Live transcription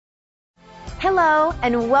Hello,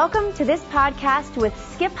 and welcome to this podcast with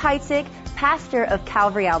Skip Heitzig, pastor of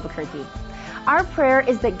Calvary Albuquerque. Our prayer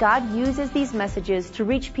is that God uses these messages to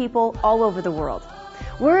reach people all over the world.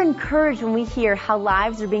 We're encouraged when we hear how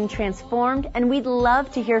lives are being transformed, and we'd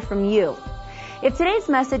love to hear from you. If today's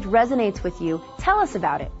message resonates with you, tell us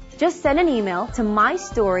about it. Just send an email to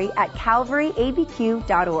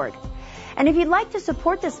mystory@calvaryabq.org. And if you'd like to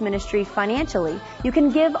support this ministry financially, you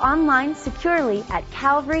can give online securely at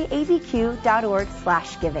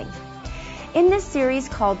calvaryabq.org/giving. In this series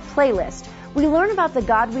called Playlist, we learn about the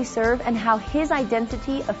God we serve and how His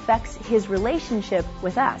identity affects His relationship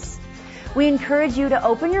with us. We encourage you to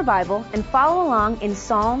open your Bible and follow along in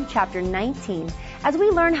Psalm chapter 19 as we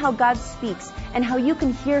learn how God speaks and how you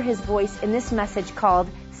can hear His voice in this message called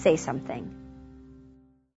Say Something.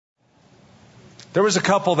 There was a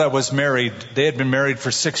couple that was married. They had been married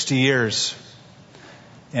for 60 years.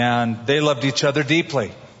 And they loved each other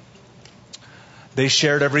deeply. They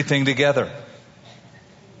shared everything together.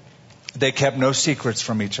 They kept no secrets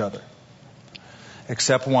from each other.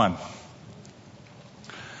 Except one.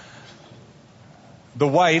 The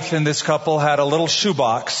wife in this couple had a little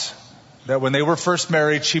shoebox that when they were first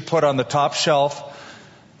married, she put on the top shelf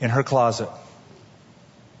in her closet.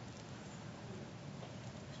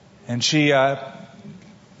 And she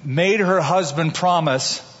made her husband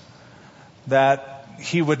promise that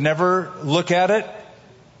he would never look at it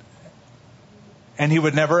and he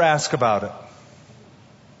would never ask about it.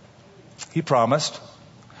 He promised.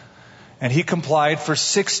 And he complied for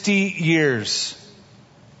 60 years.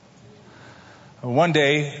 One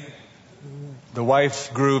day, the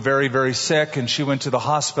wife grew very, very sick and she went to the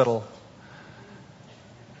hospital.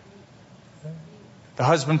 The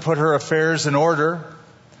husband put her affairs in order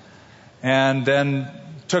and then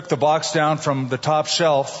took the box down from the top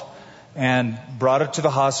shelf and brought it to the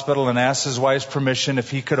hospital and asked his wife's permission if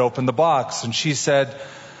he could open the box. And she said,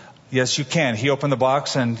 yes, you can. He opened the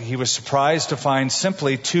box and he was surprised to find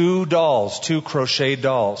simply two crocheted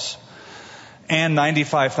dolls, and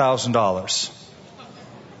 $95,000.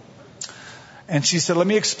 And she said, let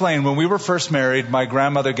me explain. When we were first married, my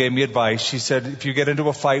grandmother gave me advice. She said, if you get into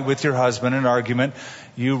a fight with your husband, an argument,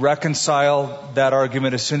 you reconcile that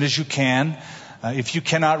argument as soon as you can. If you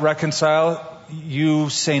cannot reconcile, you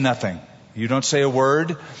say nothing. You don't say a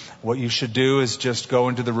word. What you should do is just go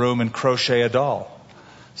into the room and crochet a doll.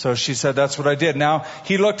 So she said, that's what I did. Now,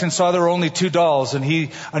 he looked and saw there were only two dolls, and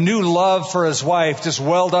a new love for his wife just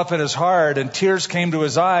welled up in his heart, and tears came to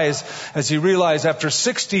his eyes as he realized after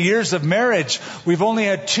 60 years of marriage, we've only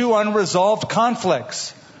had two unresolved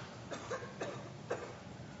conflicts.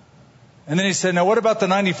 And then he said, now what about the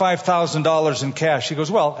 $95,000 in cash? He goes,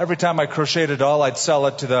 well, every time I crocheted a doll, I'd sell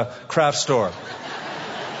it to the craft store.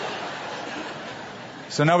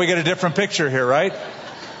 So now we get a different picture here, right?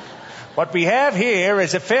 What we have here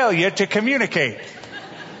is a failure to communicate.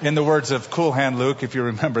 In the words of Cool Hand Luke, if you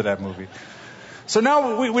remember that movie. So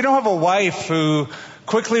now we don't have a wife who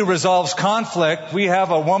quickly resolves conflict. We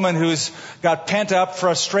have a woman who's got pent up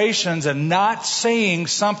frustrations and not saying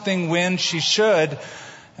something when she should.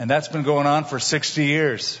 And that's been going on for 60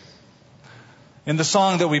 years. In the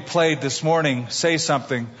song that we played this morning, Say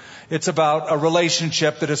Something, it's about a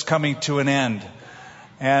relationship that is coming to an end.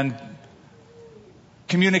 And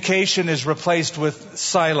communication is replaced with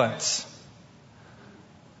silence.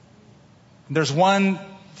 There's one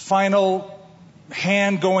final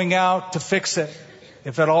hand going out to fix it,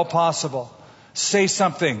 if at all possible. Say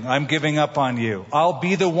something. I'm giving up on you. I'll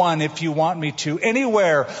be the one if you want me to.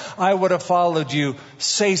 Anywhere I would have followed you.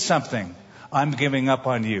 Say something. I'm giving up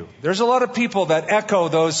on you. There's a lot of people that echo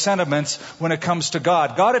those sentiments when it comes to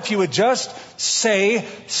God. God, if you would just say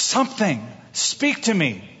something. Speak to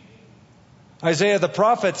me. Isaiah the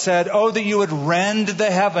prophet said, oh, that you would rend the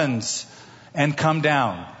heavens and come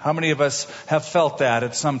down. How many of us have felt that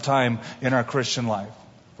at some time in our Christian life?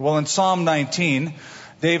 Well, in Psalm 19,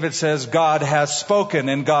 David says, God has spoken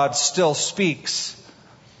and God still speaks.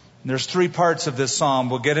 And there's three parts of this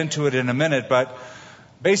psalm. We'll get into it in a minute, but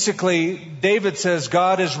basically, David says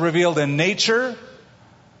God is revealed in nature,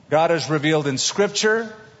 God is revealed in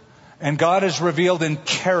Scripture, and God is revealed in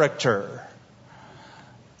character.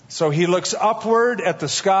 So he looks upward at the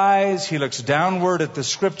skies, he looks downward at the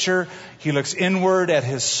Scripture, he looks inward at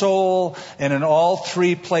his soul, and in all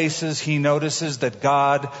three places he notices that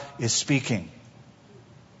God is speaking.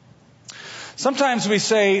 Sometimes we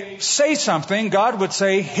say something. God would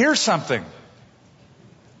say, hear something.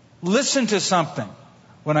 Listen to something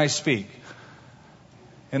when I speak.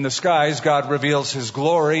 In the skies, God reveals His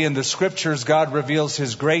glory. In the Scriptures, God reveals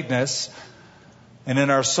His greatness. And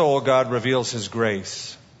in our soul, God reveals His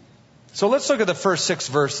grace. So let's look at the first 6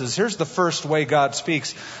 verses. Here's the first way God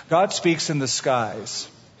speaks. God speaks in the skies.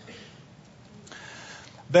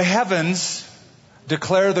 The heavens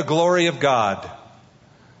declare the glory of God,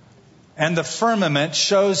 and the firmament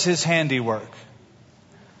shows his handiwork.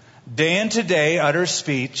 Day unto day utters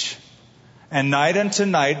speech, and night unto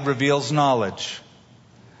night reveals knowledge.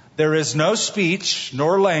 There is no speech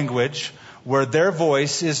nor language where their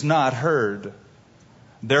voice is not heard.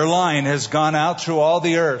 Their line has gone out through all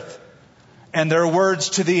the earth, and their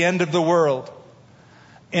words to the end of the world.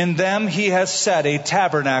 In them he has set a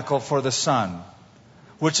tabernacle for the sun,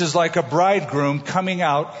 which is like a bridegroom coming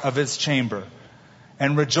out of his chamber,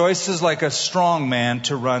 and rejoices like a strong man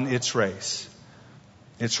to run its race.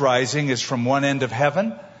 Its rising is from one end of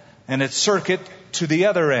heaven, and its circuit to the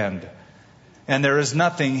other end, and there is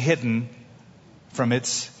nothing hidden from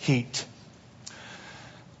its heat.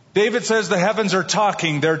 David says the heavens are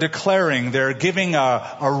talking, they're declaring, they're giving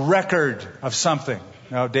a record of something.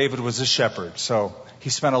 Now, David was a shepherd, so he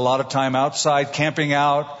spent a lot of time outside, camping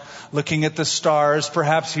out, looking at the stars.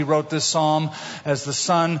 Perhaps he wrote this psalm as the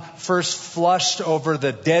sun first flushed over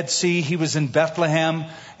the Dead Sea. He was in Bethlehem,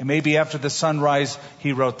 and maybe after the sunrise,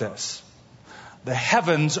 he wrote this. The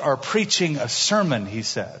heavens are preaching a sermon, he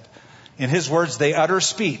said. In his words, they utter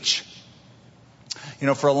speech. You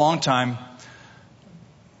know, for a long time,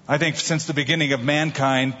 I think since the beginning of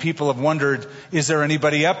mankind, people have wondered, is there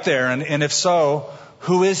anybody up there? And if so,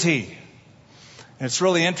 who is he? And it's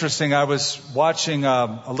really interesting. I was watching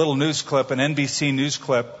a little news clip, an NBC news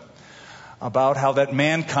clip, about how that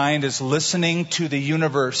mankind is listening to the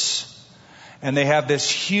universe. And they have this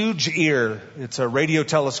huge ear. It's a radio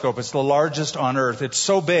telescope. It's the largest on Earth. It's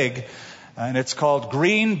so big. And it's called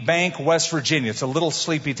Green Bank, West Virginia. It's a little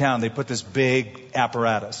sleepy town. They put this big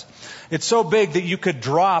apparatus. It's so big that you could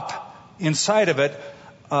drop inside of it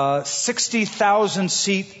a 60,000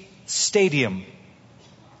 seat stadium.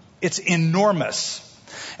 It's enormous.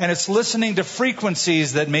 And it's listening to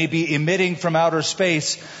frequencies that may be emitting from outer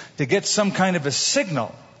space to get some kind of a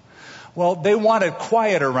signal. Well, they wanted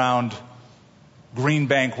quiet around Green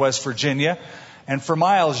Bank, West Virginia. And for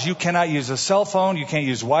miles, you cannot use a cell phone, you can't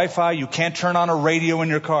use Wi-Fi, you can't turn on a radio in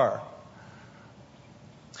your car.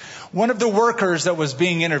 One of the workers that was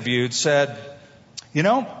being interviewed said, you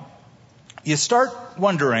know, you start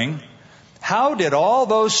wondering, how did all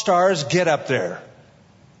those stars get up there?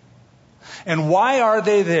 And why are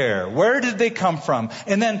they there? Where did they come from?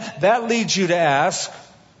 And then that leads you to ask,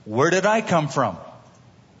 where did I come from?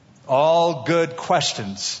 All good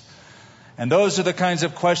questions. And those are the kinds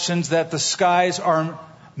of questions that the skies are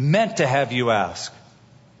meant to have you ask.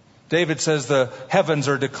 David says the heavens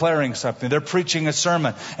are declaring something. They're preaching a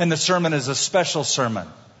sermon, and the sermon is a special sermon.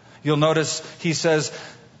 You'll notice he says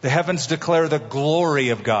the heavens declare the glory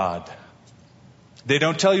of God. They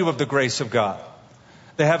don't tell you of the grace of God.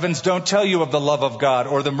 The heavens don't tell you of the love of God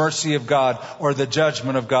or the mercy of God or the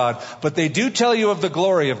judgment of God, but they do tell you of the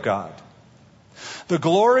glory of God. The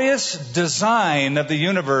glorious design of the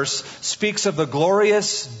universe speaks of the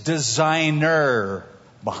glorious designer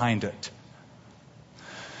behind it.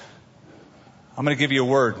 I'm going to give you a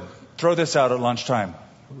word. Throw this out at lunchtime.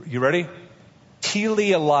 You ready?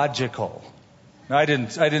 Teleological. Now, I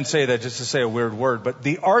didn't say that just to say a weird word, but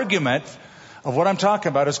the argument of what I'm talking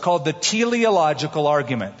about is called the teleological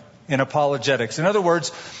argument in apologetics. In other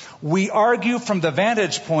words, we argue from the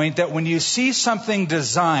vantage point that when you see something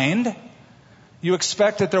designed, you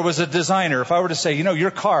expect that there was a designer. If I were to say, you know, your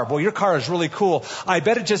car is really cool. I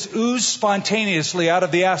bet it just oozed spontaneously out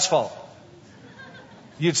of the asphalt.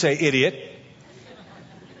 You'd say, idiot.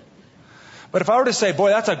 But if I were to say, boy,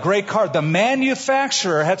 that's a great car. The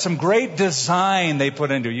manufacturer had some great design they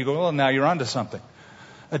put into it. You go, well, now you're onto something.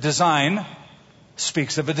 A design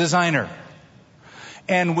speaks of a designer.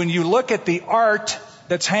 And when you look at the art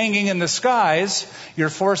that's hanging in the skies, you're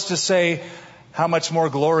forced to say, how much more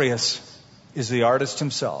glorious is the artist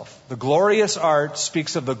himself. The glorious art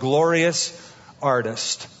speaks of the glorious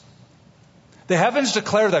artist. The heavens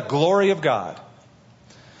declare the glory of God.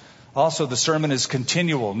 Also, the sermon is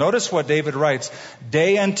continual. Notice what David writes.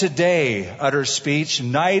 Day unto day utters speech,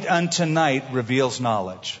 night unto night reveals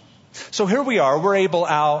knowledge. So here we are. We're able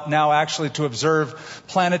now actually to observe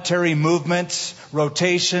planetary movements,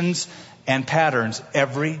 rotations, and patterns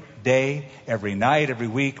every day, every night, every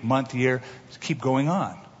week, month, year. Keep going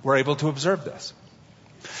on. We're able to observe this.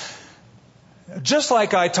 Just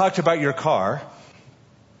like I talked about your car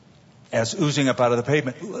as oozing up out of the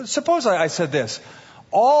pavement, suppose I said this.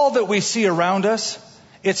 All that we see around us,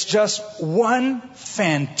 it's just one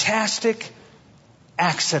fantastic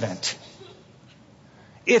accident.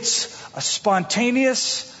 It's a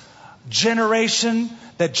spontaneous generation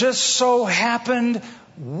that just so happened.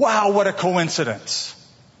 Wow, what a coincidence.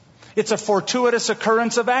 It's a fortuitous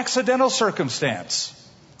occurrence of accidental circumstance.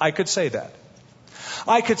 I could say that.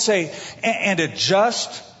 I could say, and it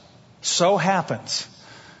just so happens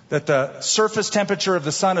that the surface temperature of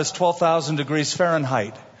the sun is 12,000 degrees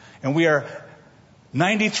Fahrenheit, and we are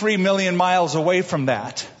 93 million miles away from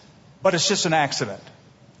that, but it's just an accident.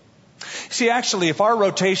 See, actually, if our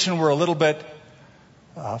rotation were a little bit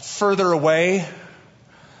further away,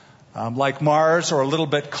 like Mars, or a little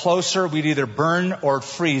bit closer, we'd either burn or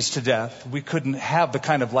freeze to death. We couldn't have the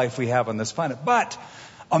kind of life we have on this planet. But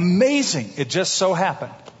amazing, it just so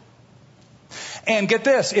happened. And get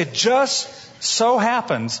this, it just so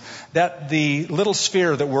happens that the little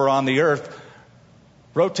sphere that we're on the Earth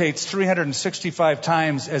rotates 365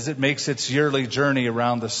 times as it makes its yearly journey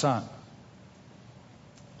around the sun.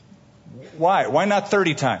 Why? Why not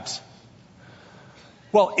 30 times?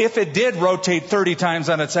 Well, if it did rotate 30 times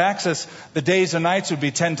on its axis, the days and nights would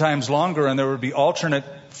be 10 times longer, and there would be alternate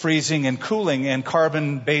freezing and cooling, and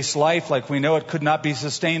carbon-based life like we know it could not be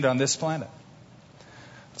sustained on this planet.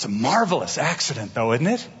 It's a marvelous accident, though, isn't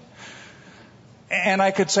it? And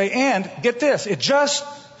I could say, and get this, it just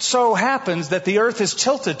so happens that the Earth is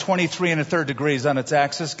tilted 23 1/3 degrees on its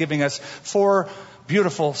axis, giving us 4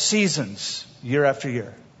 beautiful seasons year after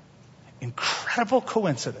year. Incredible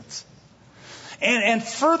coincidence. And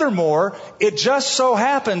furthermore, it just so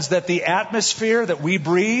happens that the atmosphere that we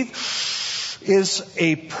breathe is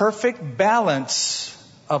a perfect balance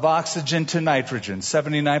of oxygen to nitrogen,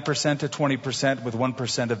 79% to 20% with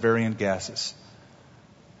 1% of variant gases.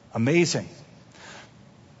 Amazing.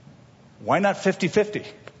 Why not 50-50?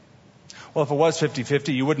 Well, if it was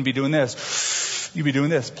 50-50, you wouldn't be doing this. You'd be doing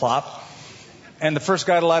this, plop. And the first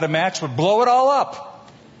guy to light a match would blow it all up.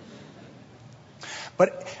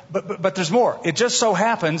 But there's more. It just so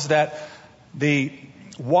happens that the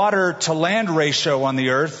water to land ratio on the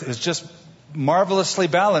Earth is just marvelously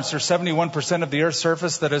balanced. There's 71% of the Earth's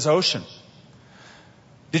surface that is ocean.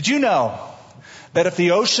 Did you know that if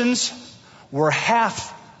the oceans were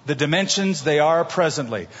half the dimensions they are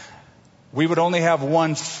presently, we would only have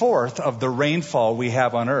 1/4 of the rainfall we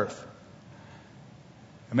have on Earth?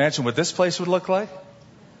 Imagine what this place would look like.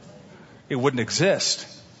 It wouldn't exist.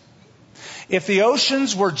 If the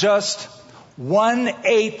oceans were just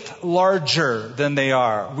 1/8 larger than they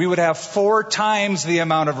are, we would have 4 times the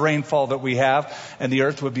amount of rainfall that we have, and the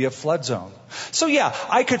Earth would be a flood zone. So yeah,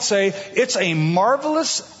 I could say it's a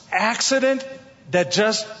marvelous accident that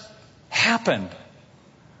just happened.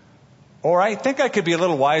 Or I think I could be a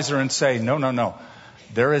little wiser and say, no.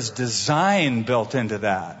 There is design built into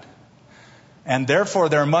that. And therefore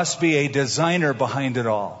there must be a designer behind it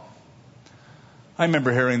all. I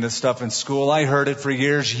remember hearing this stuff in school. I heard it for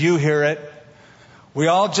years. You hear it. We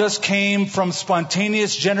all just came from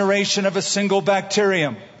spontaneous generation of a single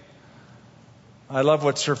bacterium. I love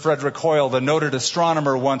what Sir Frederick Hoyle, the noted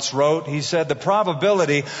astronomer, once wrote. He said, the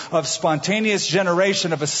probability of spontaneous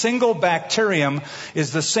generation of a single bacterium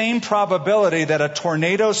is the same probability that a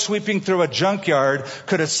tornado sweeping through a junkyard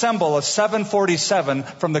could assemble a 747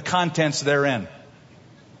 from the contents therein.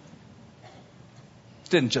 It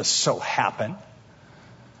didn't just so happen.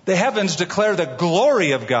 The heavens declare the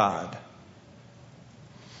glory of God.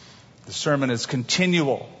 The sermon is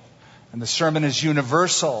continual, and the sermon is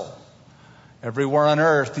universal. Everywhere on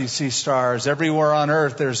earth you see stars. Everywhere on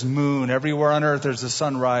earth there's moon. Everywhere on earth there's a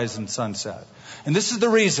sunrise and sunset. And this is the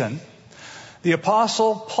reason the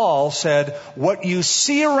Apostle Paul said, what you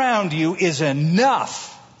see around you is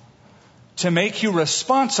enough to make you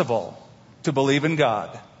responsible to believe in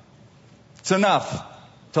God. It's enough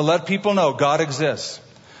to let people know God exists.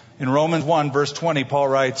 In Romans 1, verse 20, Paul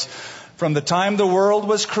writes, from the time the world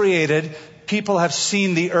was created, people have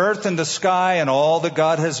seen the earth and the sky and all that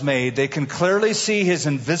God has made. They can clearly see His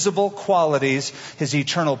invisible qualities, His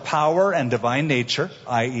eternal power and divine nature,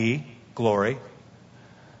 i.e., glory.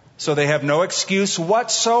 So they have no excuse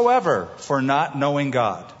whatsoever for not knowing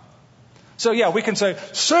God. So yeah, we can say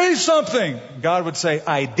something. God would say,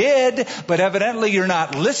 I did, but evidently you're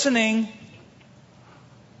not listening.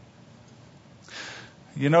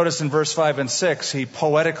 You notice in verse 5 and 6, he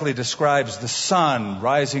poetically describes the sun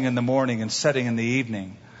rising in the morning and setting in the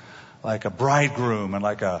evening, like a bridegroom and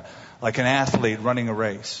like an athlete running a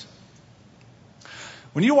race.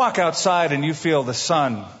 When you walk outside and you feel the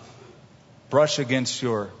sun brush against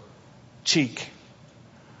your cheek,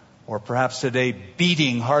 or perhaps today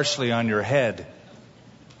beating harshly on your head,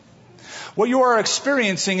 what you are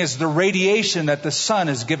experiencing is the radiation that the sun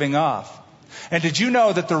is giving off. And did you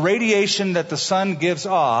know that the radiation that the sun gives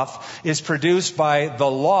off is produced by the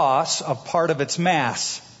loss of part of its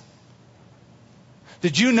mass?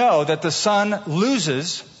 Did you know that the sun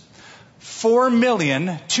loses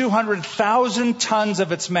 4,200,000 tons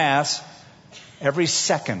of its mass every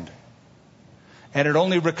second? And it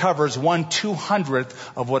only recovers 1/200th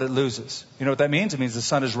of what it loses. You know what that means? It means the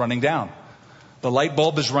sun is running down. The light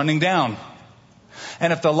bulb is running down.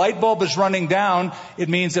 And if the light bulb is running down, it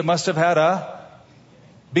means it must have had a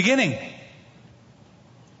beginning.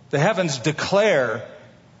 The heavens declare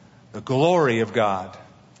the glory of God.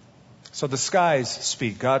 So the skies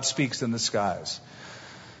speak. God speaks in the skies.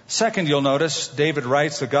 Second, you'll notice David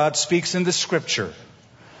writes that God speaks in the Scripture.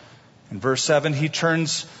 In verse 7, he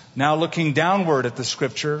turns now looking downward at the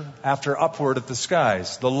Scripture after upward at the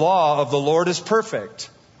skies. The law of the Lord is perfect,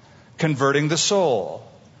 converting the soul.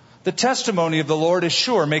 The testimony of the Lord is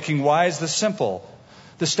sure, making wise the simple.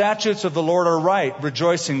 The statutes of the Lord are right,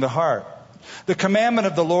 rejoicing the heart. The commandment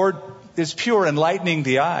of the Lord is pure, enlightening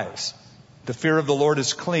the eyes. The fear of the Lord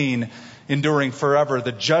is clean, enduring forever.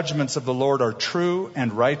 The judgments of the Lord are true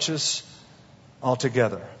and righteous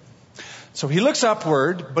altogether. So he looks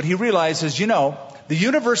upward, but he realizes, the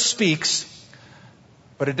universe speaks,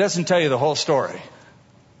 but it doesn't tell you the whole story.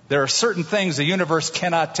 There are certain things the universe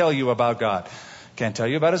cannot tell you about God. Can't tell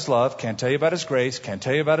you about His love, can't tell you about His grace, can't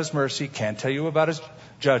tell you about His mercy, can't tell you about His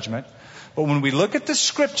judgment. But when we look at the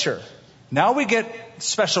Scripture, now we get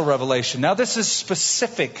special revelation. Now this is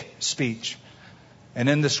specific speech. And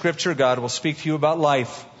in the Scripture, God will speak to you about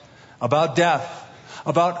life, about death,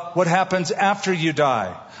 about what happens after you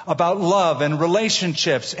die, about love and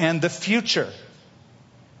relationships and the future.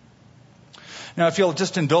 Now, if you'll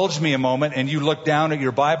just indulge me a moment and you look down at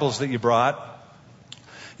your Bibles that you brought,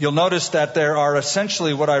 you'll notice that there are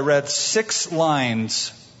essentially what I read 6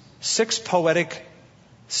 lines, 6 poetic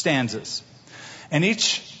stanzas. And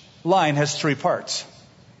each line has 3 parts.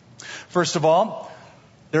 First of all,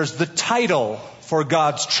 there's the title for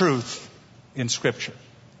God's truth in Scripture.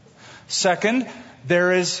 Second,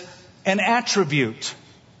 there is an attribute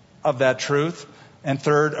of that truth. And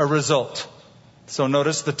third, a result. So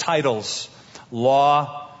notice the titles: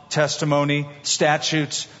 law, testimony,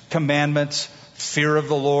 statutes, commandments, fear of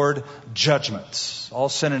the Lord, judgments. All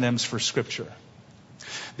synonyms for Scripture.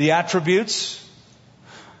 The attributes: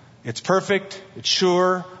 it's perfect, it's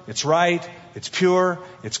sure, it's right, it's pure,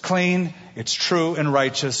 it's clean, it's true and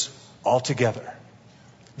righteous altogether.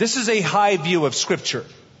 This is a high view of Scripture,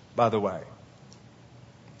 by the way.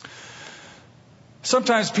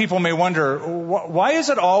 Sometimes people may wonder, why is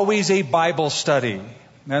it always a Bible study?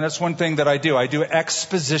 And that's one thing that I do. I do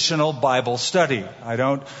expositional Bible study. I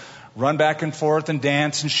don't run back and forth and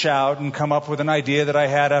dance and shout and come up with an idea that I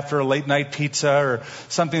had after a late night pizza or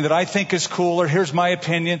something that I think is cool or here's my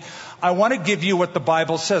opinion. I want to give you what the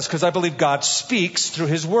Bible says because I believe God speaks through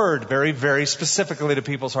His Word very, very specifically to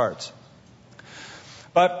people's hearts.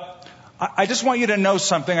 But I just want you to know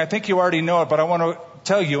something. I think you already know it, but I want to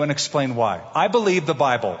tell you and explain why. I believe the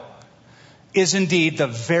Bible is indeed the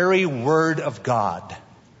very Word of God.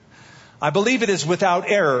 I believe it is without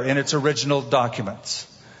error in its original documents.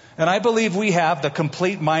 And I believe we have the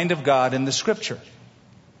complete mind of God in the Scripture.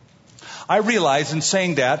 I realize in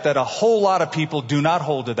saying that a whole lot of people do not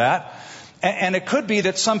hold to that. And it could be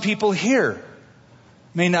that some people here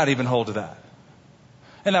may not even hold to that.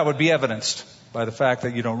 And that would be evidenced by the fact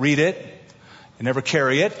that you don't read it, you never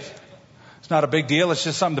carry it. It's not a big deal. It's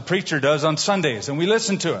just something the preacher does on Sundays, and we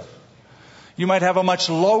listen to it. You might have a much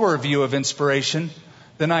lower view of inspiration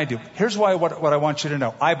than I do. Here's why what I want you to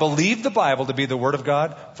know. I believe the Bible to be the Word of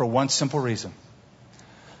God for one simple reason.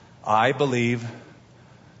 I believe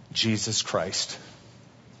Jesus Christ.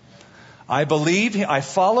 I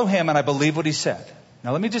follow Him, and I believe what He said.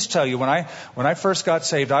 Now let me just tell you, when I first got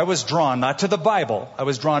saved, I was drawn not to the Bible. I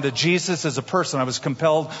was drawn to Jesus as a person. I was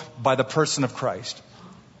compelled by the person of Christ.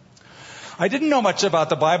 I didn't know much about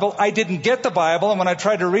the Bible. I didn't get the Bible. And when I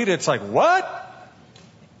tried to read it, it's like, what?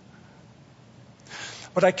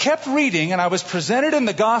 But I kept reading, and I was presented in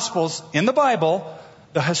the Gospels, in the Bible,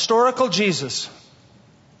 the historical Jesus.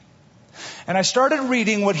 And I started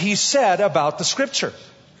reading what He said about the Scripture.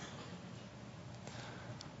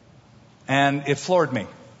 And it floored me.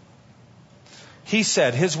 He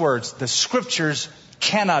said, His words, the Scriptures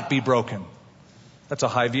cannot be broken. That's a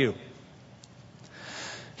high view.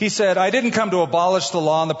 He said, I didn't come to abolish the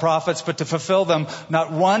law and the prophets, but to fulfill them.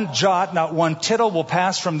 Not one jot, not one tittle will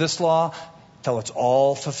pass from this law till it's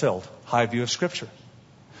all fulfilled. High view of Scripture.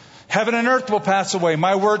 Heaven and earth will pass away.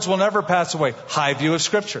 My words will never pass away. High view of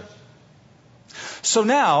Scripture. So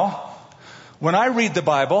now, when I read the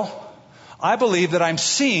Bible, I believe that I'm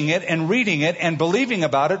seeing it and reading it and believing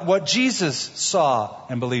about it what Jesus saw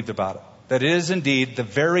and believed about it. That it is indeed the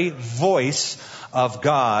very voice of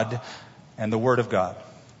God and the Word of God.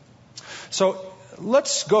 So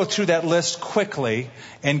let's go through that list quickly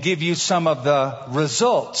and give you some of the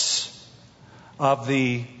results of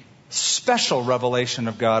the special revelation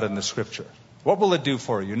of God in the Scripture. What will it do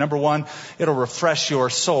for you? Number one, it'll refresh your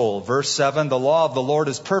soul. Verse 7, the law of the Lord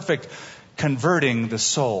is perfect, converting the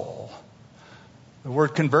soul. The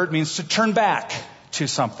word convert means to turn back to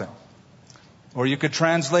something. Or you could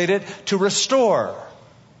translate it to restore,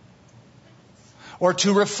 or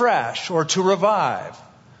to refresh, or to revive.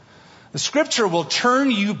 The Scripture will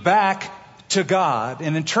turn you back to God,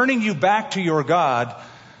 and in turning you back to your God,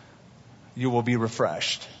 you will be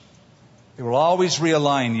refreshed. It will always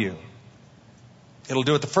realign you. It'll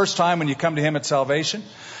do it the first time when you come to Him at salvation.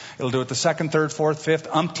 It'll do it the second, third, fourth, fifth,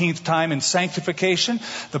 umpteenth time in sanctification.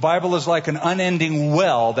 The Bible is like an unending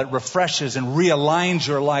well that refreshes and realigns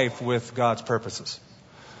your life with God's purposes.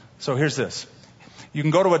 So here's this. You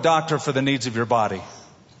can go to a doctor for the needs of your body.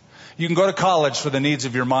 You can go to college for the needs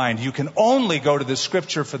of your mind. You can only go to the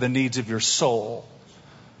Scripture for the needs of your soul.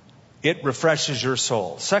 It refreshes your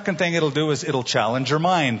soul. Second thing it'll do is it'll challenge your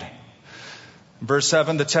mind. Verse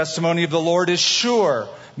 7, the testimony of the Lord is sure,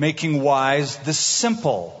 making wise the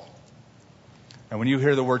simple. And when you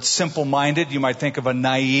hear the word simple-minded, you might think of a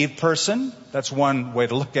naive person. That's one way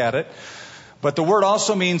to look at it. But the word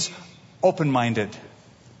also means open-minded,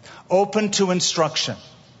 open to instruction.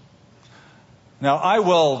 Now, I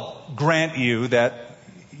will grant you that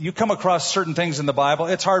you come across certain things in the Bible,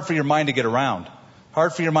 it's hard for your mind to get around,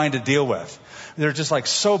 hard for your mind to deal with. They're just like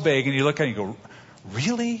so big, and you look at it and you go,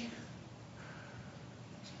 really?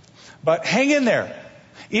 But hang in there.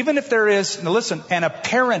 Even if there is, now listen, an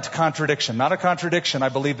apparent contradiction, not a contradiction, I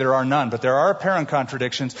believe there are none, but there are apparent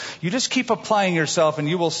contradictions. You just keep applying yourself and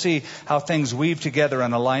you will see how things weave together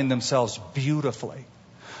and align themselves beautifully.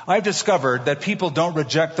 I've discovered that people don't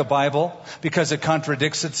reject the Bible because it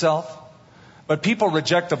contradicts itself, but people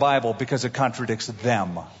reject the Bible because it contradicts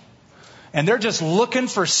them. And they're just looking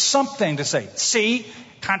for something to say, see,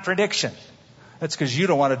 contradiction. That's because you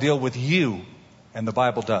don't want to deal with you, and the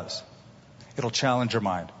Bible does. It'll challenge your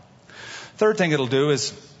mind. Third thing it'll do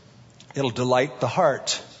is it'll delight the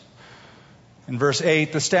heart. In verse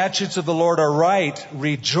 8, the statutes of the Lord are right,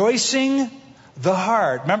 rejoicing the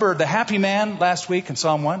heart. Remember the happy man last week in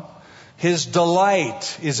Psalm 1? His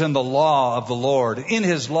delight is in the law of the Lord. In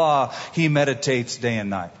His law, he meditates day and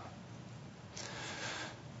night.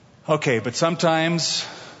 Okay, but sometimes,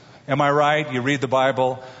 am I right? You read the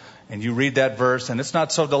Bible and you read that verse and it's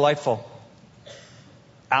not so delightful.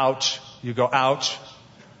 Ouch. You go, ouch.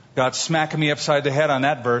 God's smacking me upside the head on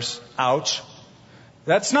that verse. Ouch.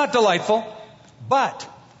 That's not delightful, but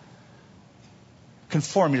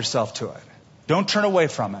conform yourself to it. Don't turn away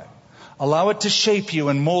from it. Allow it to shape you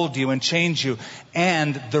and mold you and change you.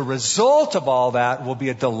 And the result of all that will be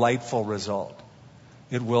a delightful result.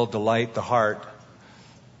 It will delight the heart.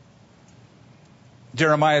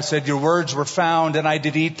 Jeremiah said, your words were found and I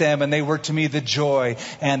did eat them, and they were to me the joy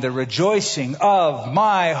and the rejoicing of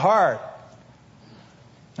my heart.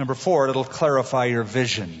 Number 4, it'll clarify your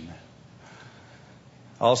vision.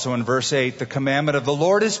 Also in verse 8, the commandment of the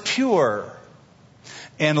Lord is pure,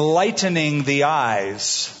 enlightening the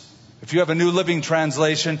eyes. If you have a New Living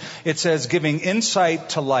Translation, it says giving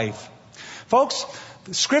insight to life. Folks,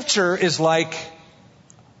 Scripture is like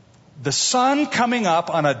the sun coming up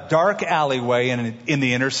on a dark alleyway in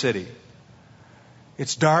the inner city.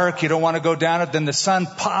 It's dark, you don't want to go down it, then the sun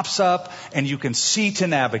pops up and you can see to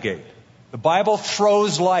navigate. The Bible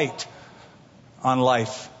throws light on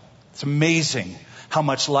life. It's amazing how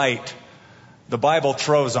much light the Bible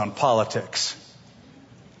throws on politics.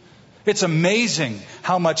 It's amazing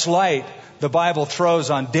how much light the Bible throws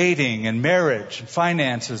on dating and marriage and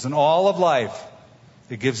finances and all of life.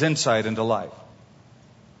 It gives insight into life.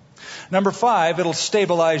 Number 5, it'll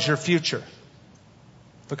stabilize your future.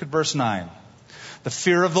 Look at verse 9. The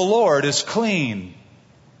fear of the Lord is clean,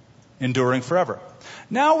 enduring forever.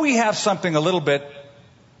 Now we have something a little bit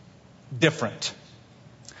different.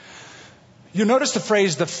 You notice the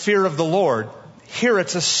phrase, the fear of the Lord. Here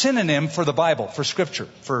it's a synonym for the Bible, for Scripture,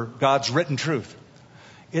 for God's written truth.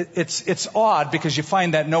 It's odd because you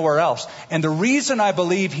find that nowhere else. And the reason I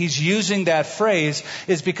believe He's using that phrase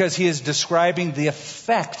is because He is describing the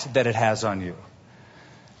effect that it has on you.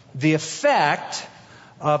 The effect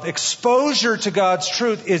of exposure to God's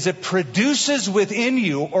truth is it produces within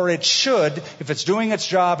you, or it should, if it's doing its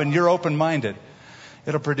job and you're open-minded,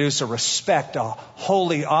 it'll produce a respect, a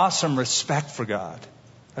holy, awesome respect for God.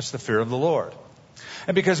 That's the fear of the Lord.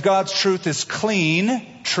 And because God's truth is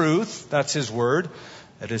clean, truth, that's His word,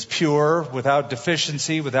 it is pure, without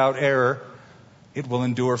deficiency, without error, it will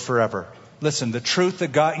endure forever. Listen, the truth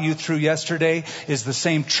that got you through yesterday is the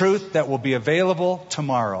same truth that will be available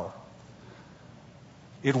tomorrow.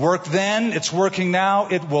 It worked then, it's working now,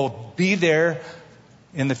 it will be there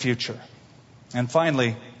in the future. And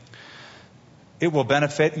finally, it will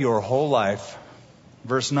benefit your whole life.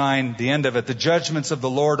 Verse 9, the end of it, the judgments of the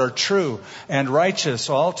Lord are true and righteous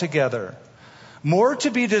altogether. More to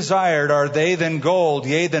be desired are they than gold,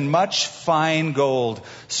 yea, than much fine gold,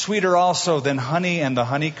 sweeter also than honey and the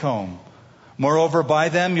honeycomb. Moreover, by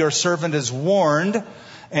them your servant is warned,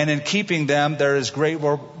 and in keeping them there is great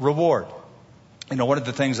reward. You know, one of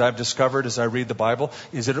the things I've discovered as I read the Bible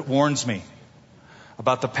is that it warns me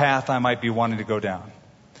about the path I might be wanting to go down.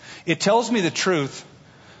 It tells me the truth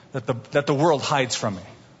that the world hides from me.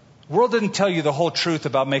 The world didn't tell you the whole truth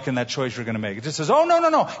about making that choice you're going to make. It just says, oh,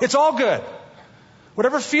 no, it's all good.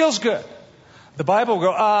 Whatever feels good. The Bible will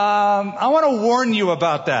go, I want to warn you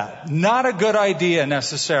about that. Not a good idea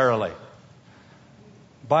necessarily.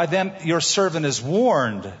 By them your servant is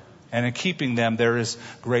warned, and in keeping them there is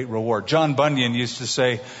great reward. John Bunyan used to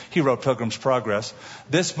say, he wrote Pilgrim's Progress,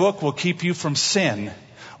 this book will keep you from sin,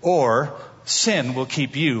 or sin will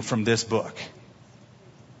keep you from this book.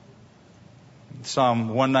 Psalm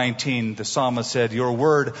 119, the psalmist said, your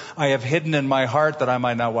word I have hidden in my heart that I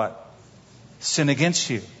might not what? Sin against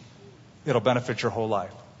you. It'll benefit your whole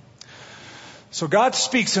life. So God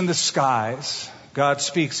speaks in the skies. God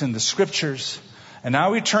speaks in the scriptures. And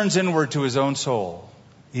now he turns inward to his own soul.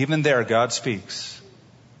 Even there, God speaks.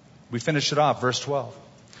 We finish it off, verse 12.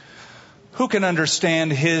 Who can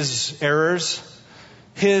understand his errors?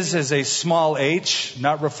 His is a small h,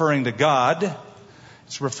 not referring to God.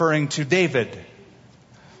 It's referring to David.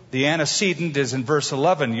 The antecedent is in verse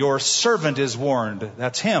 11. Your servant is warned.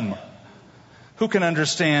 That's him. Who can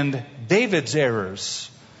understand David's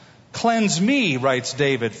errors? Cleanse me, writes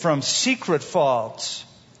David, from secret faults.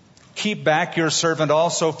 Keep back your servant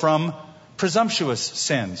also from presumptuous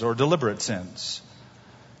sins or deliberate sins.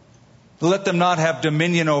 Let them not have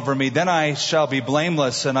dominion over me. Then I shall be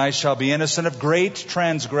blameless and I shall be innocent of great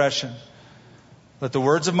transgression. Let the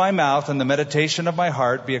words of my mouth and the meditation of my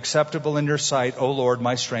heart be acceptable in your sight, O Lord,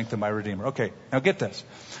 my strength and my Redeemer. Okay, now get this.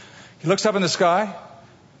 He looks up in the sky.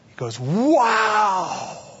 He goes,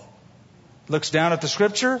 wow. Looks down at the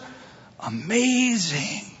scripture.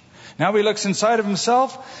 Amazing. Now he looks inside of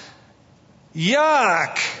himself.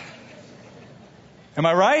 Yuck. Am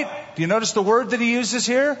I right? Do you notice the word that he uses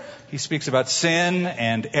here? He speaks about sin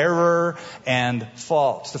and error and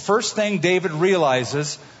faults. The first thing David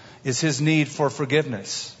realizes is his need for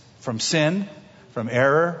forgiveness from sin, from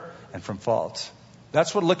error, and from faults.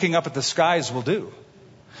 That's what looking up at the skies will do.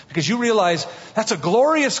 Because you realize that's a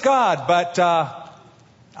glorious God, but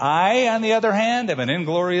I, on the other hand, am an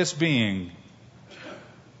inglorious being.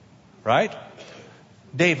 Right?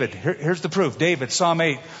 David, here's the proof. David, Psalm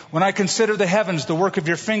 8. When I consider the heavens, the work of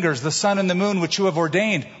your fingers, the sun and the moon which you have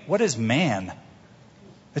ordained, what is man?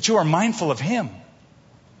 That you are mindful of him.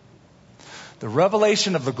 The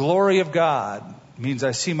revelation of the glory of God means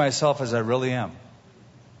I see myself as I really am.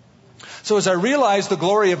 So as I realize the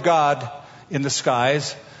glory of God in the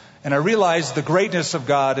skies, and I realize the greatness of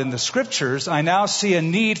God in the scriptures, I now see a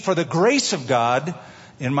need for the grace of God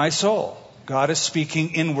in my soul. God is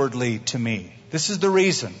speaking inwardly to me. This is the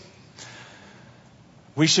reason.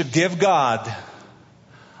 We should give God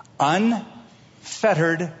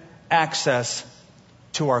unfettered access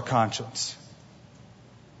to our conscience.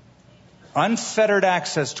 Unfettered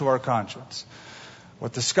access to our conscience.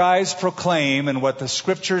 What the skies proclaim and what the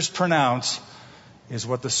scriptures pronounce is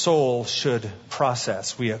what the soul should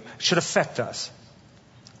process. Should affect us.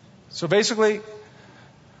 So basically,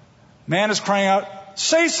 man is crying out,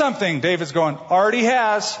 say something. David's going, already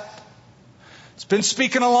has. It's been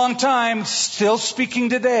speaking a long time, still speaking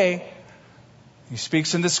today. He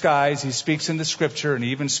speaks in the skies, he speaks in the scripture, and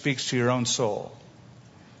he even speaks to your own soul.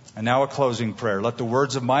 And now a closing prayer. Let the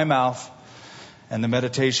words of my mouth and the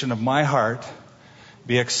meditation of my heart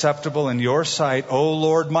be acceptable in your sight, O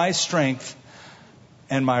Lord, my strength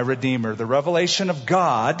and my Redeemer. The revelation of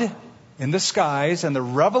God in the skies and the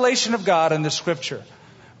revelation of God in the scripture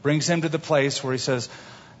brings him to the place where he says,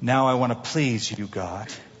 now I want to please you,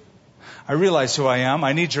 God. I realize who I am.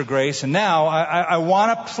 I need your grace. And now I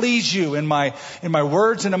want to please you in my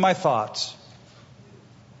words and in my thoughts.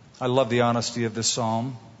 I love the honesty of this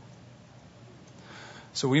psalm.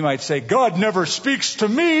 So we might say, God never speaks to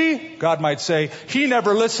me. God might say, he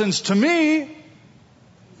never listens to me.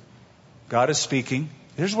 God is speaking.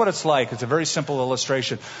 Here's what it's like. It's a very simple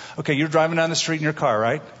illustration. Okay, you're driving down the street in your car,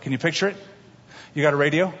 right? Can you picture it? You got a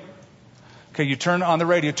radio? Okay, you turn on the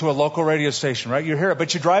radio to a local radio station, right? You hear it,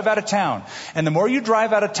 but you drive out of town. And the more you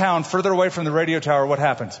drive out of town, further away from the radio tower, what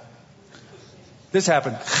happens? This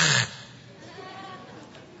happened.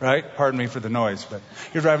 Right? Pardon me for the noise, but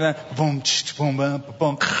you're driving that. Boom, boom, boom,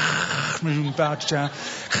 boom.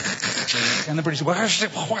 And then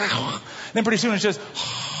pretty soon it's just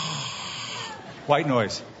white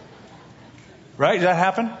noise. Right? Did that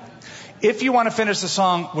happen? If you want to finish the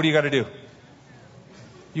song, what do you got to do?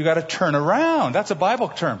 You got to turn around. That's a Bible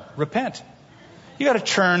term. Repent. You got to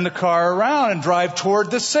turn the car around and drive toward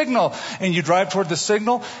the signal. And you drive toward the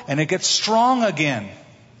signal and it gets strong again.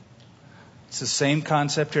 It's the same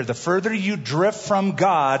concept here. The further you drift from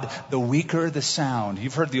God, the weaker the sound.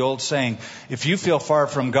 You've heard the old saying, if you feel far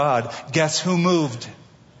from God, guess who moved?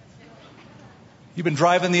 You've been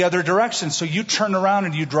driving the other direction. So you turn around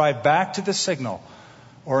and you drive back to the signal.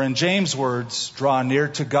 Or in James' words, draw near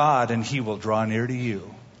to God and He will draw near to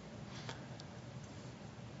you.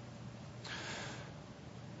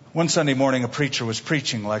 One Sunday morning, a preacher was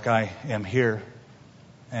preaching like I am here.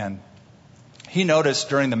 And he noticed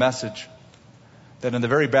during the message that in the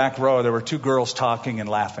very back row there were two girls talking and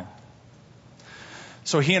laughing.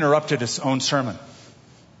 So he interrupted his own sermon.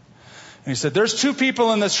 And he said, there's two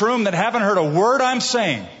people in this room that haven't heard a word I'm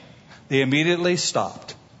saying. They immediately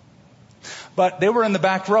stopped. But they were in the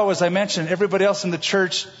back row, as I mentioned. Everybody else in the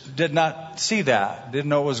church did not see that, didn't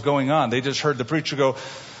know what was going on. They just heard the preacher go,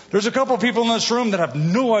 there's a couple of people in this room that have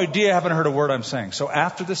no idea, haven't heard a word I'm saying. So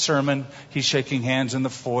after the sermon, he's shaking hands in the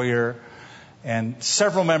foyer. And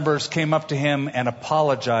several members came up to him and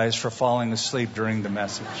apologized for falling asleep during the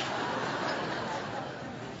message.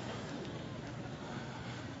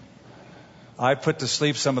 I put to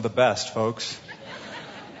sleep some of the best, folks.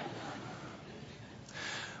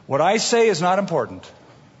 What I say is not important.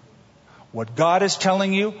 What God is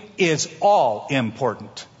telling you is all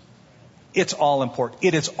important. It's all important.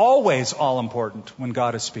 It is always all important when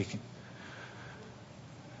God is speaking.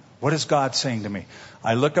 What is God saying to me?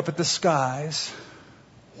 I look up at the skies.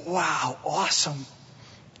 Wow, awesome.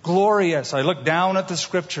 Glorious. I look down at the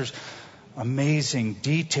scriptures. Amazing,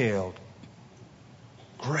 detailed.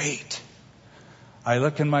 Great. I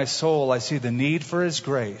look in my soul. I see the need for His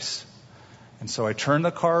grace. And so I turn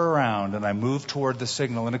the car around and I move toward the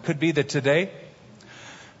signal. And it could be that today,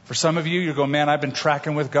 for some of you, you're going, man, I've been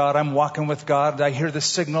tracking with God. I'm walking with God. I hear the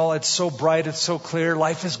signal. It's so bright. It's so clear.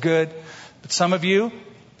 Life is good. But some of you,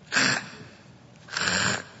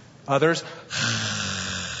 others,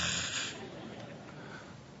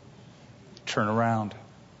 turn around.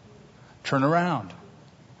 Turn around.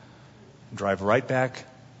 Drive right back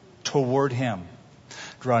toward Him.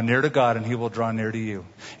 Draw near to God and He will draw near to you.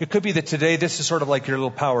 It could be that today this is sort of like your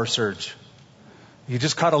little power surge. You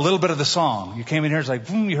just caught a little bit of the song. You came in here, it's like,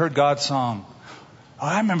 boom, you heard God's song. Oh,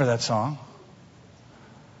 I remember that song.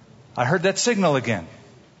 I heard that signal again.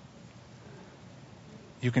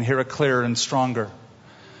 You can hear it clearer and stronger.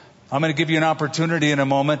 I'm going to give you an opportunity in a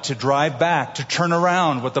moment to drive back, to turn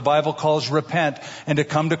around, what the Bible calls repent, and to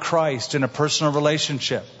come to Christ in a personal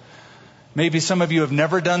relationship. Maybe some of you have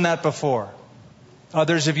never done that before.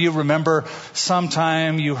 Others of you remember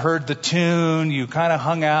sometime you heard the tune, you kind of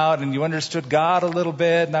hung out and you understood God a little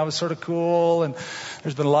bit, and that was sort of cool, and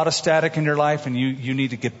there's been a lot of static in your life, and you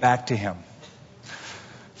need to get back to Him.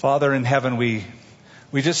 Father in heaven, we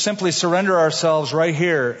just simply surrender ourselves right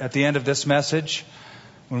here at the end of this message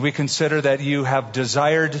when we consider that you have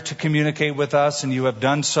desired to communicate with us, and you have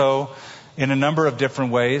done so in a number of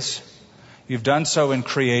different ways. You've done so in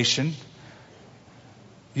creation.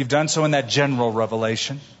 You've done so in that general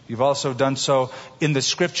revelation. You've also done so in the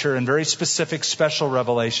Scripture in very specific, special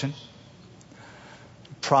revelation.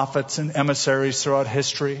 Prophets and emissaries throughout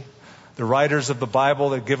history. The writers of the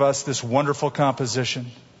Bible that give us this wonderful composition.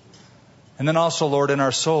 And then also, Lord, in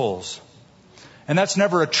our souls. And that's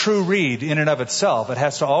never a true read in and of itself. It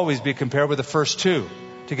has to always be compared with the first two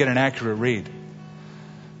to get an accurate read.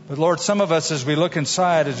 But Lord, some of us, as we look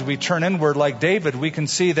inside, as we turn inward like David, we can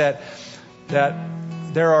see that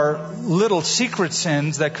there are little secret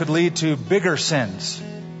sins that could lead to bigger sins.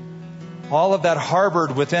 All of that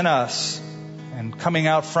harbored within us and coming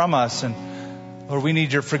out from us. And Lord, we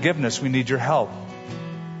need your forgiveness. We need your help.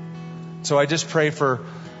 So I just pray for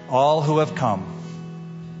all who have come,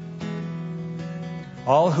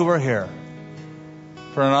 all who are here,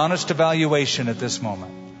 for an honest evaluation at this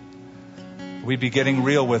moment. We'd be getting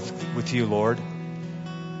real with you, Lord.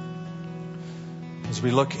 As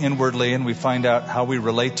we look inwardly and we find out how we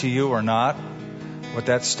relate to you or not, what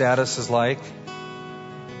that status is like,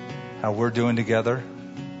 how we're doing together.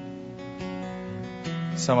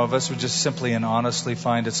 Some of us would just simply and honestly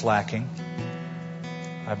find it's lacking.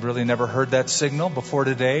 I've really never heard that signal before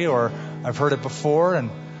today, or I've heard it before, and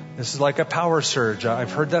this is like a power surge.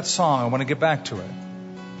 I've heard that song. I want to get back to it.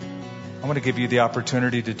 I want to give you the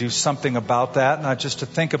opportunity to do something about that, not just to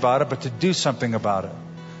think about it, but to do something about it,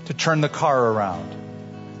 to turn the car around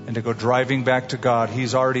and to go driving back to God.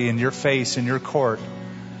 He's already in your face, in your court.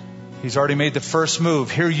 He's already made the first move.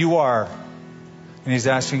 Here you are. And He's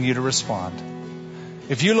asking you to respond.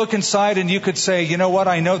 If you look inside and you could say, you know what?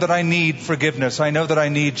 I know that I need forgiveness. I know that I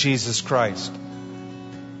need Jesus Christ.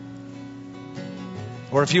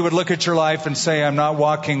 Or if you would look at your life and say, I'm not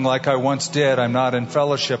walking like I once did. I'm not in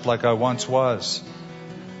fellowship like I once was.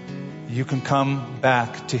 You can come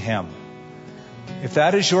back to Him. If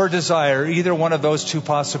that is your desire, either one of those two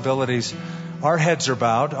possibilities, our heads are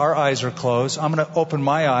bowed, our eyes are closed. I'm going to open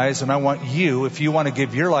my eyes, and I want you, if you want to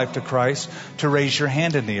give your life to Christ, to raise your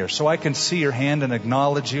hand in the air so I can see your hand and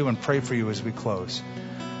acknowledge you and pray for you as we close.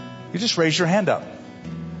 You just raise your hand up.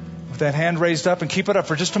 With that hand raised up, and keep it up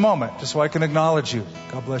for just a moment, just so I can acknowledge you.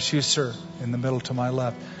 God bless you, sir, in the middle to my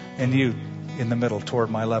left, and you in the middle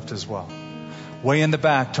toward my left as well. Way in the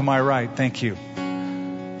back to my right, thank you.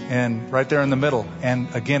 And right there in the middle,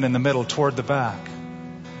 and again in the middle toward the back.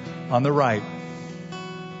 On the right,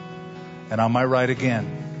 and on my right again.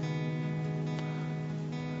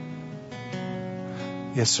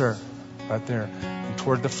 Yes, sir. Right there. And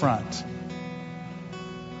toward the front.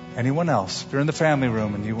 Anyone else? If you're in the family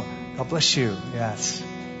room and you, God bless you. Yes.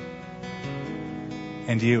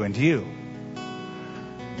 And you, and you.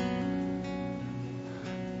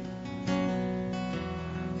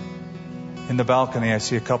 In the balcony, I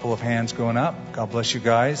see a couple of hands going up. God bless you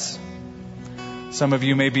guys. Some of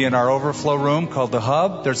you may be in our overflow room called the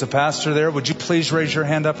Hub. There's a pastor there. Would you please raise your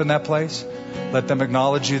hand up in that place? Let them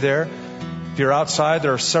acknowledge you there. If you're outside,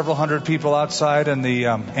 there are several hundred people outside in the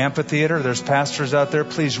amphitheater. There's pastors out there.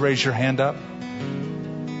 Please raise your hand up.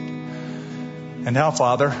 And now,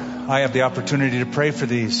 Father, I have the opportunity to pray for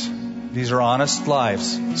these. These are honest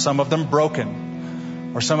lives. Some of them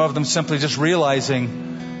broken. Or some of them simply just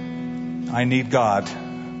realizing I need God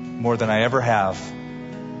more than I ever have.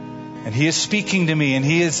 And He is speaking to me, and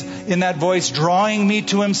He is in that voice drawing me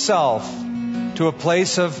to Himself, to a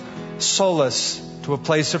place of solace, to a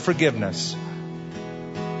place of forgiveness.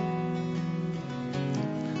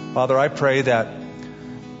 Father, I pray that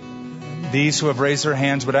these who have raised their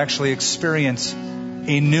hands would actually experience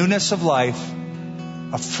a newness of life,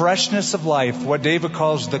 a freshness of life, what David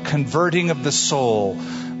calls the converting of the soul,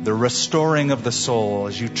 the restoring of the soul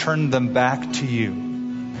as you turn them back to you.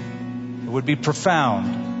 It would be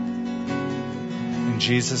profound. In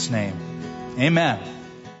Jesus' name, amen.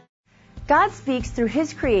 God speaks through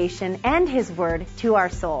His creation and His Word to our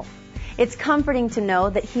soul. It's comforting to know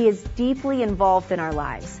that He is deeply involved in our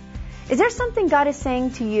lives. Is there something God is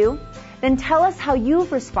saying to you? Then tell us how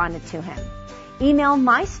you've responded to Him. Email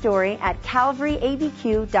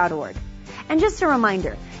mystory@calvaryabq.org. And just a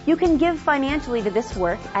reminder, you can give financially to this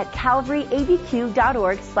work at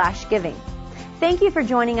calvaryabq.org/giving. Thank you for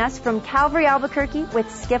joining us from Calvary Albuquerque with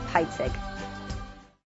Skip Heitzig.